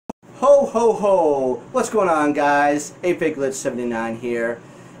Ho ho ho! What's going on, guys? 8BigGlitch79 here,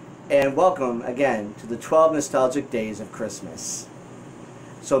 and welcome again to the 12 nostalgic days of Christmas.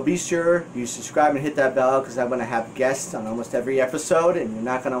 So be sure you subscribe and hit that bell, because I'm going to have guests on almost every episode and you're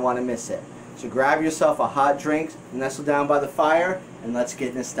not going to want to miss it. So grab yourself a hot drink, nestle down by the fire, and let's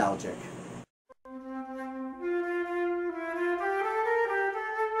get nostalgic.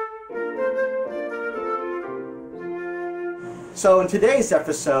 So in today's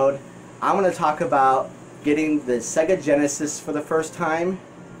episode, I want to talk about getting the Sega Genesis for the first time,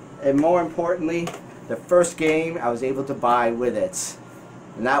 and more importantly, the first game I was able to buy with it,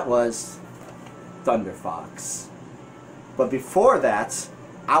 and that was Thunder Fox. But before that,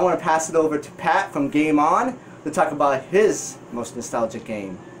 I want to pass it over to Pat from Game On to talk about his most nostalgic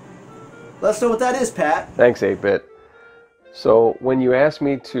game. Let us know what that is, Pat. Thanks, 8-Bit. So when you asked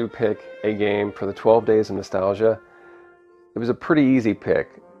me to pick a game for the 12 days of nostalgia, it was a pretty easy pick.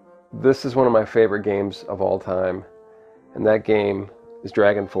 This is one of my favorite games of all time, and that game is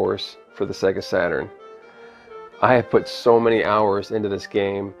Dragon Force for the Sega Saturn. I have put so many hours into this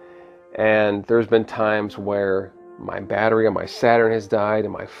game, and there's been times where my battery on my Saturn has died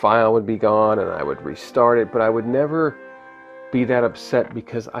and my file would be gone and I would restart it, but I would never be that upset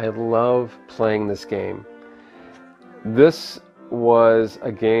because I love playing this game. This was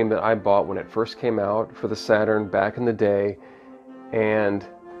a game that I bought when it first came out for the Saturn back in the day, and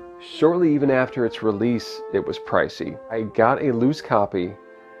shortly even after its release it was pricey. I got a loose copy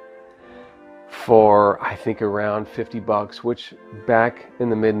for I think around 50 bucks, which back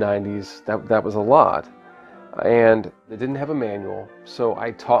in the mid-90s that was a lot, and it didn't have a manual, so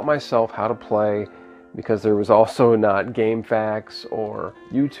I taught myself how to play because there was also not GameFAQs or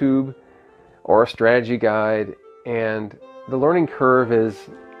YouTube or a strategy guide, and the learning curve I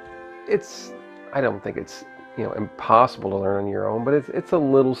don't think it's impossible to learn on your own, but it's a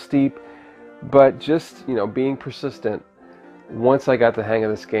little steep. But just being persistent, once I got the hang of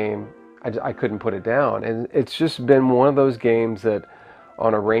this game, I couldn't put it down, and it's just been one of those games that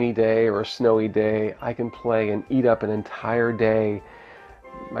on a rainy day or a snowy day I can play and eat up an entire day.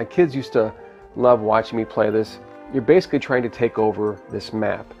 My kids used to love watching me play this. You're basically trying to take over this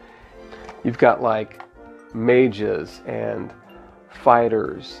map. You've got like mages and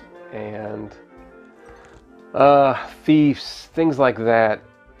fighters and thieves, things like that,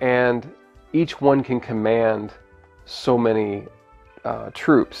 and each one can command so many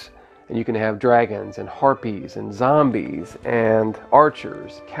troops, and you can have dragons and harpies and zombies and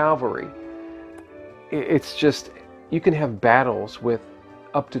archers, cavalry. It's just, you can have battles with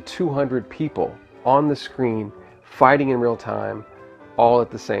up to 200 people on the screen fighting in real time, all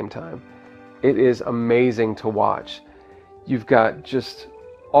at the same time. It is amazing to watch. You've got just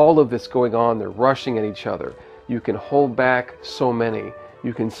all of this going on. They're rushing at each other. You can hold back so many.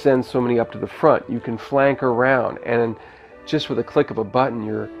 You can send so many up to the front. You can flank around, and just with a click of a button,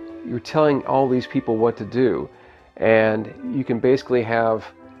 you're telling all these people what to do. And you can basically have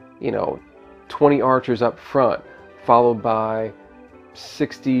 20 archers up front, followed by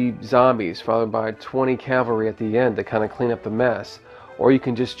 60 zombies, followed by 20 cavalry at the end to kind of clean up the mess. Or you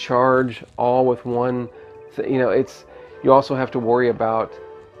can just charge all with one. You also have to worry about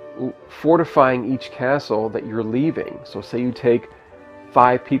fortifying each castle that you're leaving. So say you take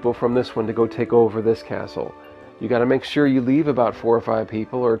 5 people from this one to go take over this castle. You got to make sure you leave about 4 or 5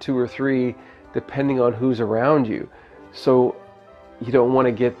 people, or 2 or 3, depending on who's around you. So you don't want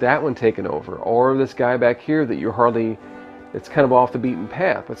to get that one taken over, or this guy back here that it's kind of off the beaten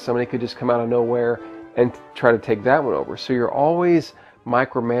path, but somebody could just come out of nowhere and try to take that one over. So you're always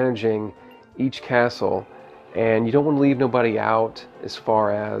micromanaging each castle, and you don't want to leave nobody out as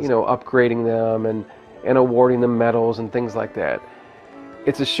far as upgrading them and awarding them medals and things like that.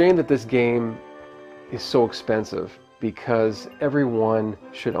 It's a shame that this game is so expensive, because everyone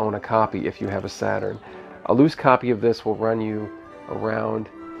should own a copy if you have a Saturn. A loose copy of this will run you around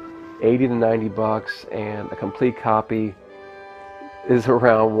 80 to 90 bucks, and a complete copy is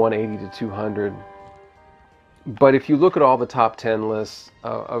around 180 to 200. But if you look at all the top 10 lists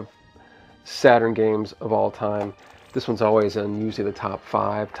of Saturn games of all time, this one's always in usually the top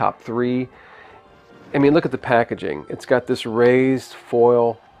 5, top 3. I mean, look at the packaging. It's got this raised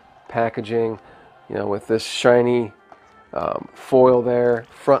foil packaging, with this shiny foil there,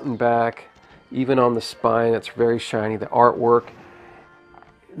 front and back. Even on the spine, it's very shiny. The artwork,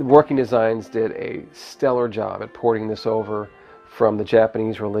 the Working Designs did a stellar job at porting this over from the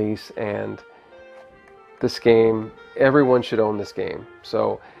Japanese release, and this game, everyone should own this game.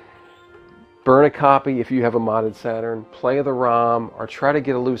 So burn a copy if you have a modded Saturn, play the ROM, or try to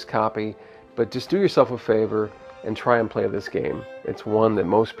get a loose copy, but just do yourself a favor, and try and play this game. It's one that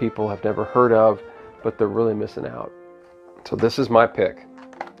most people have never heard of, but they're really missing out. So this is my pick,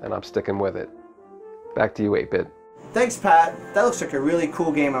 and I'm sticking with it. Back to you, 8-Bit. Thanks, Pat. That looks like a really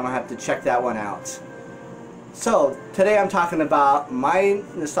cool game. I'm going to have to check that one out. So, today I'm talking about my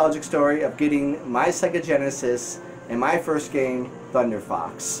nostalgic story of getting my Sega Genesis and my first game, Thunder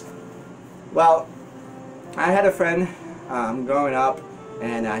Fox. Well, I had a friend growing up,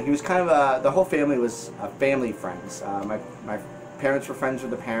 and he was kind of the whole family was family friends. My parents were friends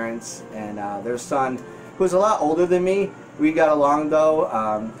with the parents, and their son, who was a lot older than me, we got along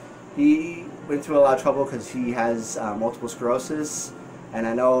though. He went through a lot of trouble because he has multiple sclerosis, and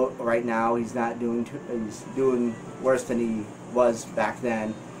I know right now he's doing worse than he was back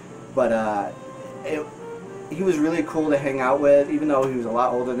then. But he was really cool to hang out with, even though he was a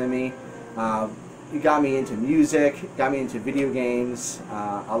lot older than me. He got me into music, got me into video games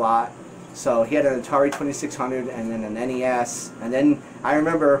a lot. So he had an Atari 2600 and then an NES. And then I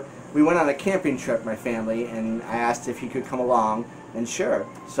remember we went on a camping trip, my family, and I asked if he could come along, and sure.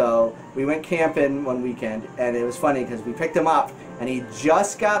 So we went camping one weekend, and it was funny because we picked him up and he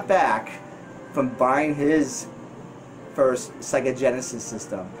just got back from buying his first Sega Genesis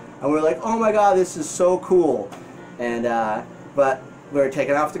system. And we were like, oh my god, this is so cool. And but we were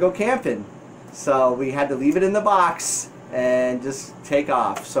taking off to go camping. So we had to leave it in the box and just take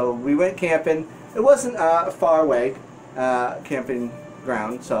off. So we went camping. It wasn't far away, camping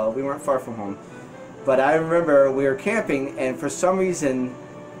ground, so we weren't far from home. But I remember we were camping, and for some reason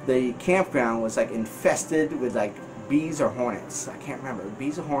the campground was like infested with like bees or hornets. I can't remember,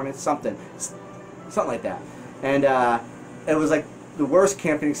 bees or hornets, something like that. And it was like the worst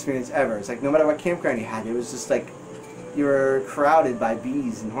camping experience ever. It's like no matter what campground you had, it was just like you were crowded by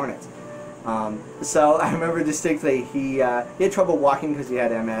bees and hornets. So I remember distinctly he had trouble walking because he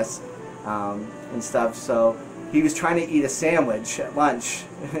had MS and stuff. So he was trying to eat a sandwich at lunch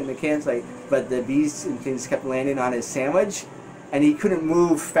in the campsite, but the bees and things kept landing on his sandwich, and he couldn't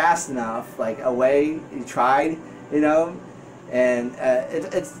move fast enough, like away. He tried, you know, and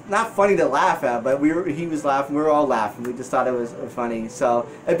it's not funny to laugh at, but he was laughing, we were all laughing. We just thought it was funny. So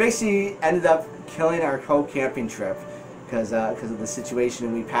it basically ended up killing our whole camping trip because of the situation,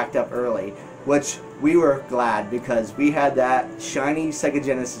 and we packed up early, which we were glad because we had that shiny Sega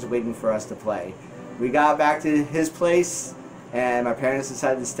Genesis waiting for us to play. We got back to his place, and my parents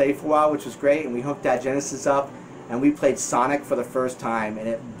decided to stay for a while, which was great, and we hooked that Genesis up, and we played Sonic for the first time, and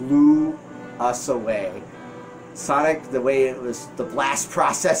it blew us away. Sonic, the way it was, the blast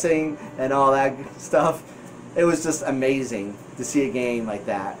processing and all that stuff, it was just amazing to see a game like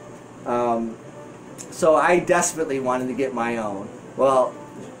that. So I desperately wanted to get my own. Well,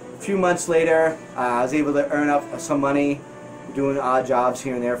 a few months later, I was able to earn up some money doing odd jobs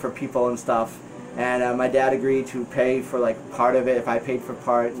here and there for people and stuff. And my dad agreed to pay for like part of it if I paid for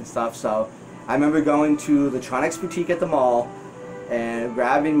part and stuff. So I remember going to the Tronics boutique at the mall and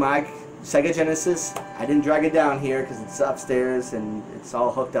grabbing my Sega Genesis. I didn't drag it down here because it's upstairs and it's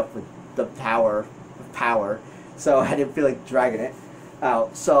all hooked up with the power. So I didn't feel like dragging it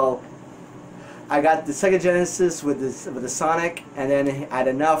out. So I got the Sega Genesis with the Sonic, and then I had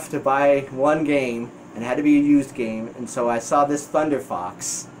enough to buy one game, and it had to be a used game. And so I saw this Thunder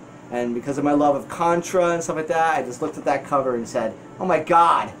Fox. And because of my love of Contra and stuff like that, I just looked at that cover and said, oh my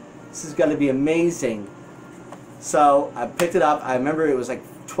god, this is going to be amazing. So I picked it up. I remember it was like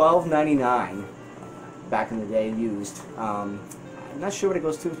 $12.99 back in the day, used. I'm not sure what it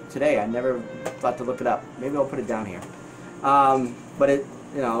goes to today. I never thought to look it up. Maybe I'll put it down here. But it,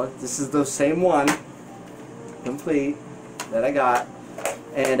 you know, this is the same one, complete, that I got.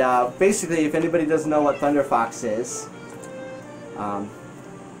 And basically, if anybody doesn't know what Thunder Fox is,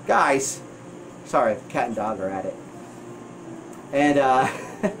 guys, sorry, cat and dog are at it. And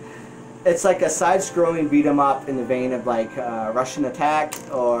it's like a side-scrolling beat-em-up in the vein of like Russian Attack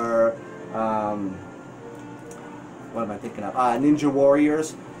or what am I thinking of? Ninja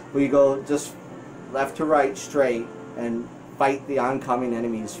Warriors, where you go just left to right straight and fight the oncoming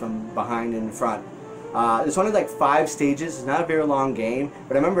enemies from behind and in front. There's only like 5 stages. It's not a very long game,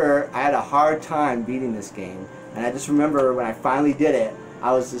 but I remember I had a hard time beating this game, and I just remember when I finally did it,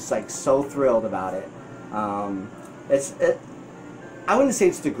 I was just like so thrilled about it. I wouldn't say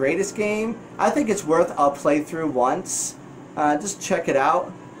it's the greatest game. I think it's worth a playthrough once. Just check it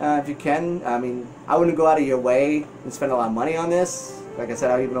out if you can. I mean, I wouldn't go out of your way and spend a lot of money on this. Like I said,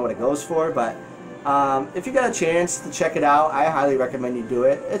 I don't even know what it goes for, but if you got a chance to check it out, I highly recommend you do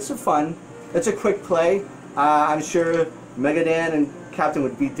it. It's a quick play. I'm sure Megadan and Captain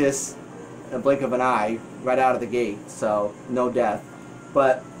would beat this in a blink of an eye right out of the gate, so no death.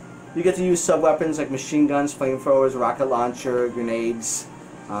 But you get to use sub-weapons like machine guns, flamethrowers, rocket launcher, grenades.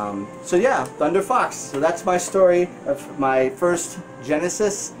 So yeah, Thunder Fox. So that's my story of my first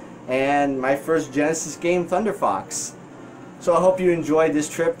Genesis and my first Genesis game, Thunder Fox. So I hope you enjoyed this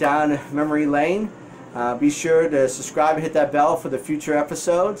trip down memory lane. Be sure to subscribe and hit that bell for the future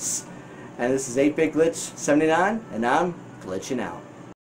episodes. And this is 8-Bit Glitch 79, and I'm glitching out.